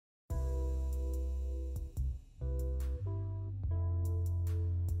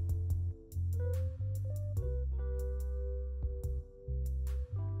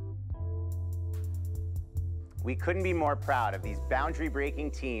we couldn't be more proud of these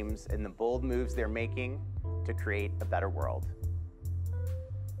boundary-breaking teams and the bold moves they're making to create a better world.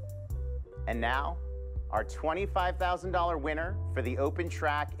 And now, our $25,000 winner for the open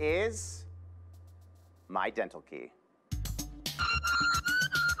track is My Dental Key.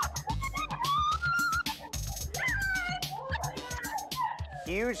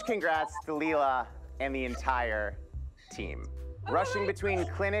 Huge congrats to Leela and the entire team. Rushing between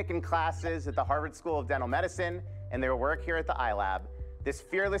clinic and classes at the Harvard School of Dental Medicine and their work here at the iLab, this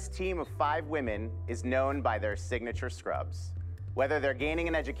fearless team of 5 women is known by their signature scrubs. Whether they're gaining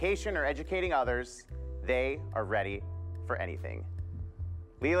an education or educating others, they are ready for anything.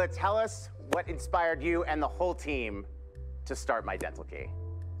 Leela, tell us what inspired you and the whole team to start My Dental Key.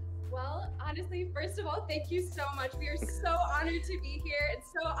 Well, honestly, first of all, thank you so much. We are so honored to be here and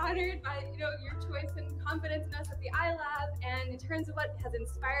so honored by your choice and confidence in us at the iLab. And in terms of what has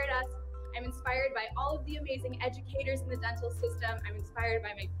inspired us, I'm inspired by all of the amazing educators in the dental system. I'm inspired by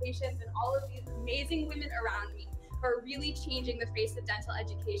my patients and all of these amazing women around me who are really changing the face of dental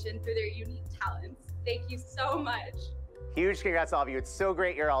education through their unique talents. Thank you so much. Huge congrats to all of you. It's so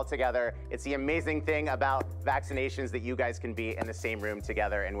great you're all together. It's the amazing thing about vaccinations that you guys can be in the same room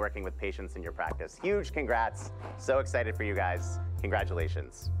together and working with patients in your practice. Huge congrats. So excited for you guys.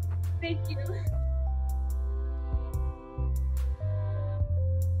 Congratulations. Thank you.